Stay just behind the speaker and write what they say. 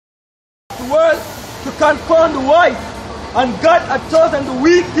world to confound the wise, and God hath chosen the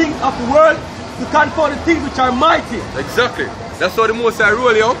weak things of the world to confound the things which are mighty. Exactly. That's how the Most High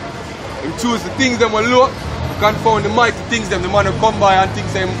roll you. Him choose the things them are low to confound the mighty things them. The man who come by and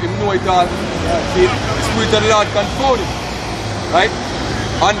thinks him know it all. See, the Spirit of the Lord confound him. Right?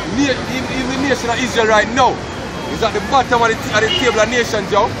 And even the nation of Israel right now is at the bottom of the table of nations,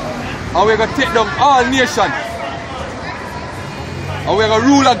 yo. And we're going to take down all nations. And we're going to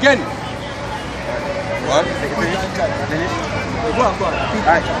rule again. What?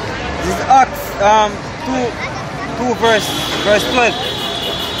 Alright. This is Acts 2 verse 12.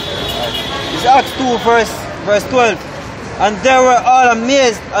 This is Acts 2 verse 12. And they were all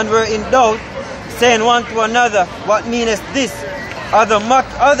amazed and were in doubt, saying one to another, what meaneth this?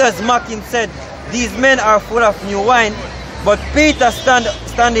 Others mocking said, these men are full of new wine. But Peter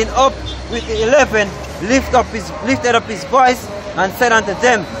standing up with the 11 lifted up his voice and said unto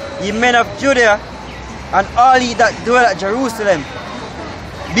them, ye men of Judea, and all ye that dwell at Jerusalem,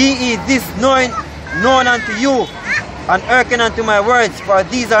 be ye this known unto you, and hearken unto my words, for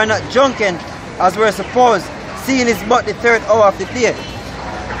these are not drunken, as were supposed, seeing is but the 3rd hour of the day.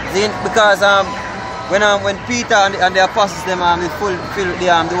 Because when Peter and the apostles them is filled with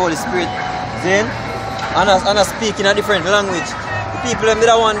the Holy Spirit, and I speak in a different language, the people them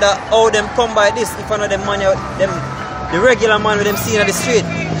don't wonder how them come by this. If I know them money, the regular man with them seeing on the street,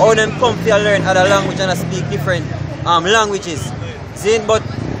 how them come to learn other language and I speak different languages. But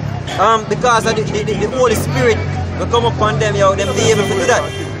because of the Holy Spirit will come upon them, them be able to do that.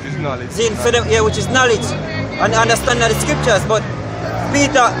 So them, which is knowledge and understand the scriptures. But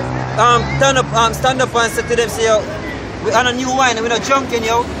Peter stand up and said to them, say, we are on a new wine and we're not drunken,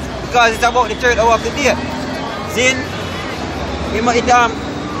 because it's about the 3rd hour of the day.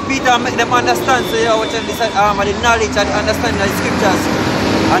 Peter make them understand, so which is the knowledge and the understanding of the scriptures,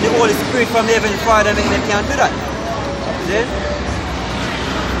 and the Holy Spirit from the Heavenly Father make them can't do that.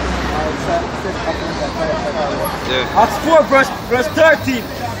 Acts 4 verse 13.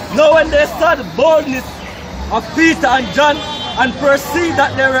 Now when they saw the boldness of Peter and John and perceived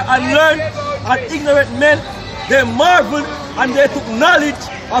that they were unlearned and ignorant men, they marveled and they took knowledge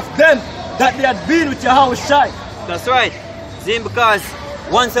of them that they had been with Yahushua. That's right. Because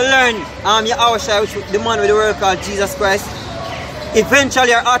once you learn Yahushua, which the man with the word called Jesus Christ,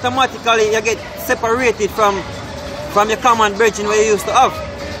 eventually or automatically you get separated from your common brethren where you used to have.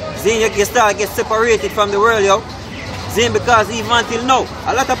 You start get separated from the world, because even until now,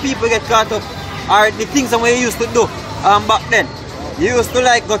 a lot of people get caught up are the things that we used to do back then. You used to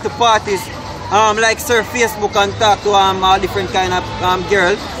like go to parties, like surf Facebook and talk to different kind of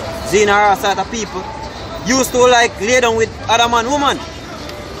girls, or sort of people. Used to like lay down with other man, woman.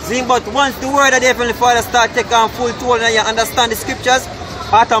 But once the word of the Heavenly Father start taking full toll and you understand the scriptures,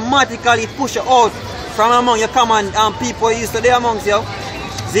 automatically it push you out from among your common people you used to be amongst you.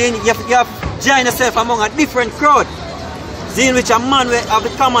 You have to join yourself among a different crowd. Which a man will have the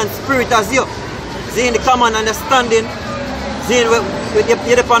common spirit as you. The common understanding.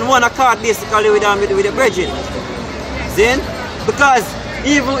 You're upon one accord basically with the brethren. Because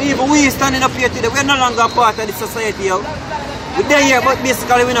even we standing up here today, we're no longer part of the society. We're there here, but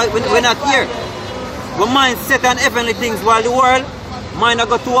basically we're not here. Our mind set on heavenly things, while the world mind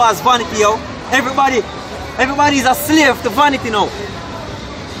go towards vanity. Everybody is a slave to vanity now.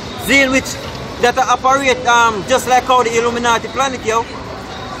 Which that operate just like how the Illuminati planet,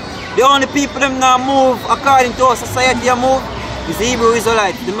 The only people them now move according to our society move is the Hebrew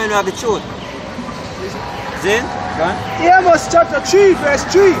Israelites, the men who have the truth. Amos chapter 3 verse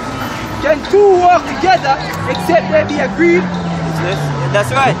 3. Can two walk together except they be agreed?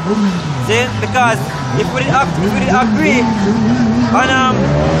 That's right. Because if we did agree and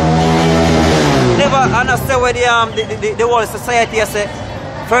never understand where the whole society I say.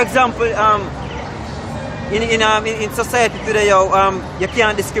 For example, in society today, you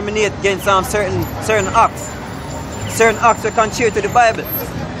can't discriminate against certain acts. Certain acts are contrary to the Bible.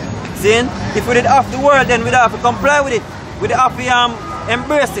 If we did half the world, then we'd have to comply with it. We'd have to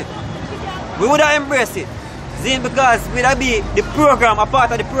embrace it. We would have embraced it. Because we'd be the program, a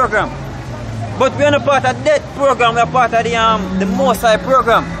part of the program. But we're not part of that program, we're part of the Most High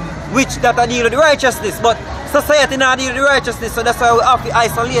program, which that deal with the righteousness. But society not deal with the righteousness, so that's why we have to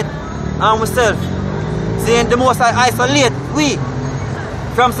isolate ourselves. The Most High isolate we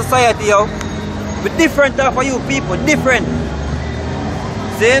from society, We're different for you people, different.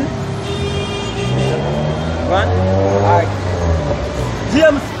 One? Alright.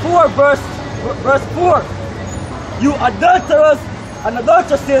 James 4 verse 4. You adulterers and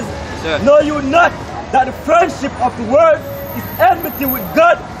adulteresses, know you not that the friendship of the world is enmity with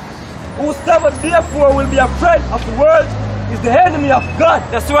God? whosoever therefore will be a friend of the world is the enemy of God.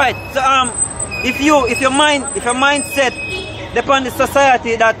 That's right. So if your mind set upon the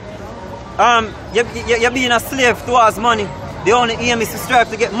society that you're being a slave towards money, the only aim is to strive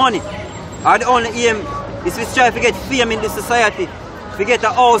to get money, or the only aim is to strive to get fame in the society, to get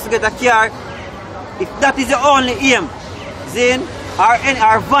a house, to get a car. If that is your only aim, then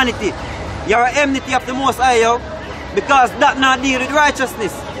our vanity, you're an enmity of the Most High, yo, because that not deal with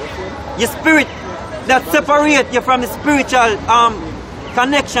righteousness. Your spirit that separate you from the spiritual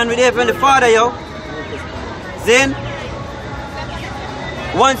connection with Heavenly Father, yo. Then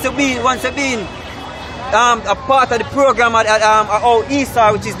once you been a part of the program at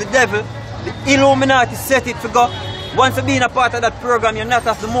Esau, which is the devil, the Illuminati set it to go. Once you been a part of that program, you're not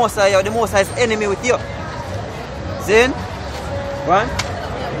of the Most High, yo. The Most High is enemy with you. Then one.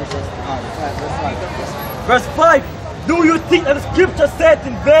 Verse 5. Do you think that the scripture said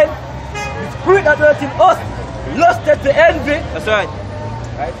in vain? The spirit that dwelt in us lusted to envy. That's right.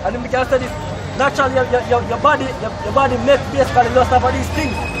 Right? And then we can say this. Naturally, your body makes basically lust over these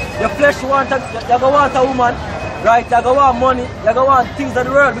things. Your flesh want a woman, right? You go want money, you go want things of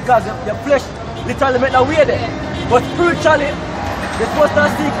the world because your flesh literally make that way there. But spiritually, you're supposed to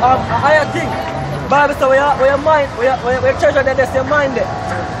seek a higher thing. Bible says where your mind, where your treasure there, there's your mind there.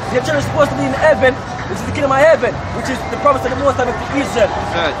 Your treasure is supposed to be in heaven, which is the kingdom of heaven, which is the promise of the Most High to Israel.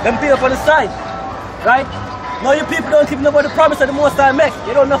 Right. Them people up on the side, right? Now you people don't even know about the promise that the Most High makes.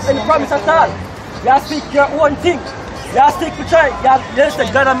 You don't know any promise at all. You speak your own thing. You speak to try. You say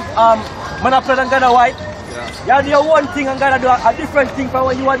God man of blood and God of white. You do your one thing and God do a different thing from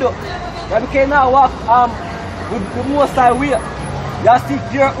what you do. You can now walk with the Most High way. You speak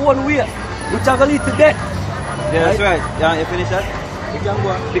your own way, which are going to lead to death. Yeah, that's right. Yeah, you finish that? You can go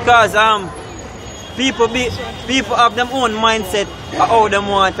on. Because people have their own mindset of how they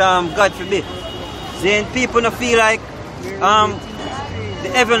want God to be. Then people don't feel like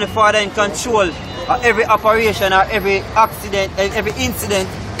the Heavenly Father in control of every operation or every accident, every incident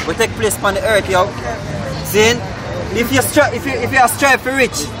will take place on the earth, yo. Then if you strive for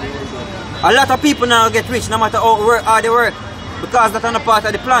rich, a lot of people now get rich no matter how they work, because that's not part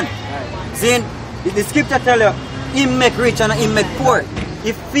of the plan. Then the scripture tell you, him make rich and him make poor.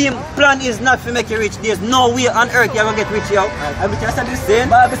 If him plan is not to make you rich, there's no way on earth you're gonna get rich, yo. And we can say this thing.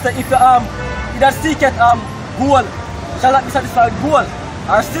 Bible says if you that seeketh gold shall not be satisfied with gold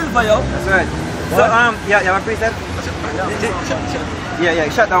or silver, yo. That's right. So yeah, you have a preset? Yeah,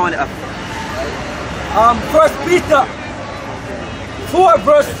 shut that one up. 1 Peter 4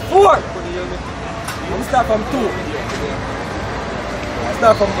 verse 4. Let me start from 2. Let's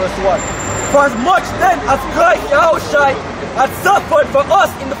start from verse 1. For as much then as Christ Yahushua had suffered for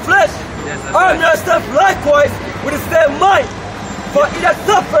us in the flesh, arm yourself likewise with the same mind. For he that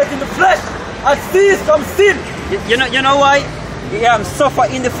suffered in the flesh has ceased from sin. You know why? He suffer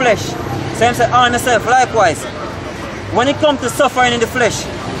in the flesh. So he said, arm yourself likewise. When it comes to suffering in the flesh,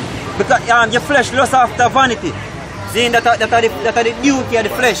 because your flesh lusts after vanity. Seeing that are the beauty of the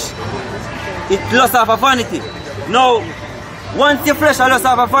flesh. It lusts after vanity. Now, once your flesh lusts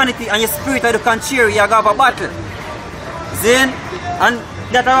after vanity and your spirit are the contrary, you have a battle. Then, and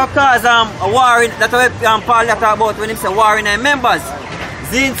that will cause a war, that's what Paul talk about when he say war in our members.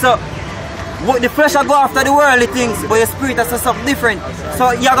 Then, so the flesh will go after the worldly things, but your spirit has something different.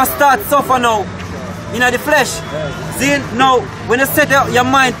 So you're going to start suffer now in the flesh. Then, now, when you set your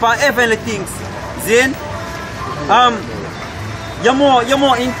mind for heavenly things, then you're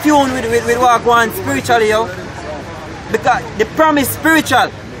more in tune with what going on spiritually, yo. Because the promise is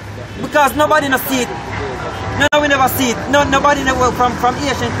spiritual. Because nobody no see it. No, we never see it. Nobody never from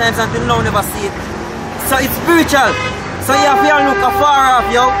ancient times until now never see it. So it's spiritual. So you have to look afar off,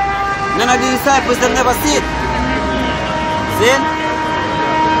 yo. None of the disciples them never see it. See it?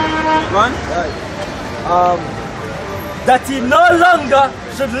 One? That he no longer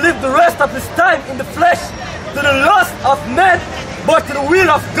should live the rest of his time in the flesh to the lust of men, but to the will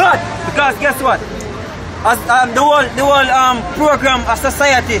of God. Because guess what? As the whole program of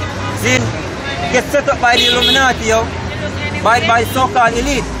society gets set up by the Illuminati, yo, by so-called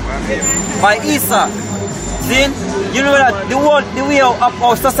elite, by Esau. Then you know that the way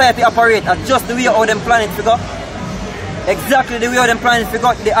how society operates are just the way how them planets to go. Exactly the way how them planets to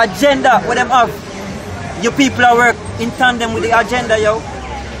go. The agenda what them have. You people are work in tandem with the agenda, yo.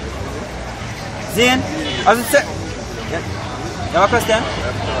 Then, as I said, you have a question?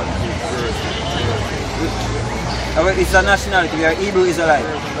 It's a nationality, we are Hebrew Israelite.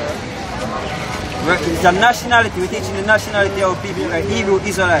 It's a nationality, we're teaching the nationality of people, we are Hebrew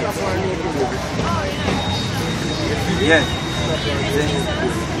Israelites. Yes.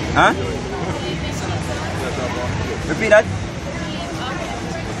 Huh? Repeat that.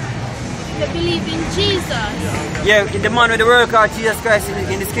 They believe in Jesus. Yeah, the man with the word called Jesus Christ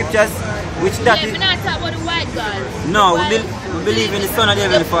in the scriptures, which that Yeah, is. but not talk about the white God. No, we believe in the Son of the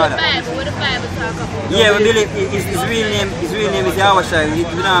Heavenly Father. The Bible, what the Bible talk about. Yeah, we believe his real name is Yahushai. We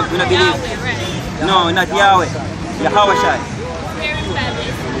don't believe. Yahweh, right. No, not Yahweh. Yahushai. Where in the Bible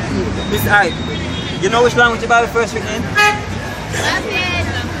is it? This alright. You know which language the Bible first written in?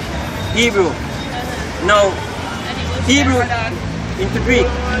 Hebrew. No, Hebrew into Greek,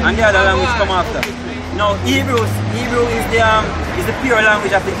 and the other language come after. No, Hebrew is the pure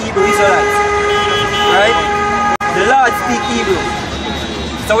language of the Hebrew Israelites. Right? The Lord speak Hebrew.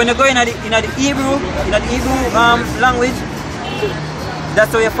 So when you go in the Hebrew language,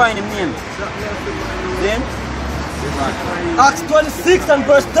 that's how you find him name. Then Acts 26 and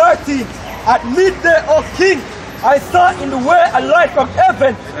verse 13. At midday, O king, I saw in the way a light from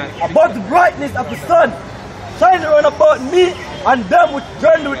heaven, above the brightness of the sun, shining around about me and them which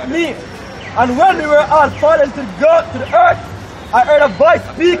journeyed with me. And when we were all fallen to the earth, I heard a voice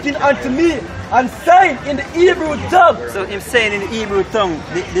speaking unto me and saying in the Hebrew tongue. so him saying in the Hebrew tongue,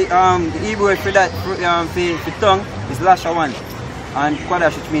 the Hebrew word for that for tongue is Lashawan, and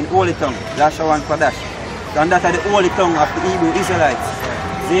Quadash, which means holy tongue. Lashawan Quadash, and that are the holy tongue of the Hebrew Israelites.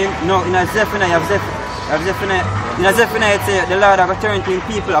 See, no, in Zephaniah, it says the Lord have returned to him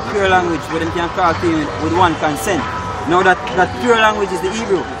people a pure language where them can call to him with one consent. Now that pure language is the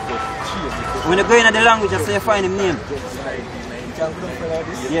Hebrew. When you go in the language, that's how you find him name.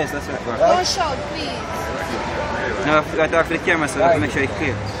 Yes, that's right. Don't shout, please. Now I got to talk to the camera so I can make sure it's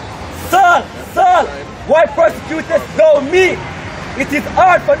clear. Saul, Saul, why persecutest thou me? It is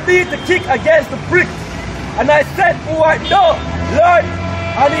hard for thee to kick against the prick. And I said, who art thou, Lord?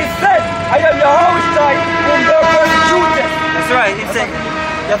 And he said, I am Yahushai, whom thou persecutest. That's right.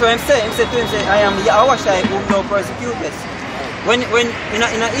 That's what I'm saying. He said to him, I am Yahushai, whom thou persecutest. When in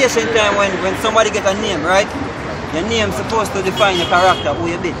an ancient time, when somebody get a name, right? Your name supposed to define your character, who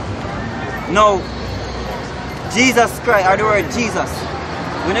you be. Now, Jesus Christ, or the word Jesus,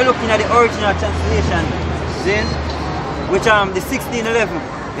 when you're looking at the original translation, then, which the 1611,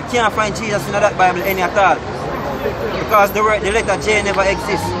 you can't find Jesus in that Bible any at all. Because the letter J never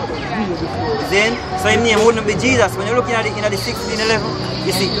exists. Then, so his name wouldn't be Jesus. When you're looking at it in the 1611,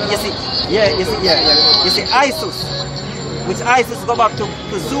 you see Isis, which Isis go back to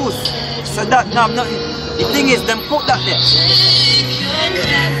Zeus. So that now nothing. The thing is, them put that there.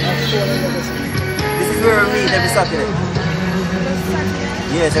 This is where we meet every Saturday.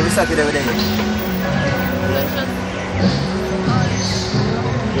 Yes, every Saturday we're there.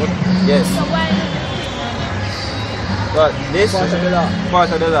 Yes. So why? But this Part of the law. part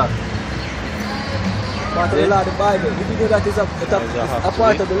of the law. Part of the law, the Bible. If you know that it's a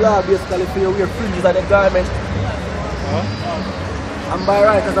part of the law, basically, for you wear fringes and the garment. And by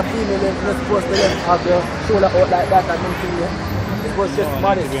right, as a female, you're not supposed to have your shoulder out like that and nothing. It's supposed to just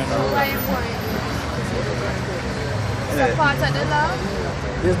modest. Why you going? Is that part of the law?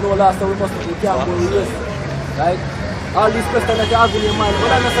 There's no law, so we can't go with this. Right? All these questions that you have in your mind,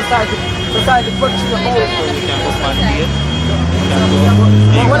 what are the society puts you out?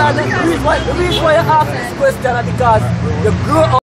 But the reason why you ask this question is because you grow up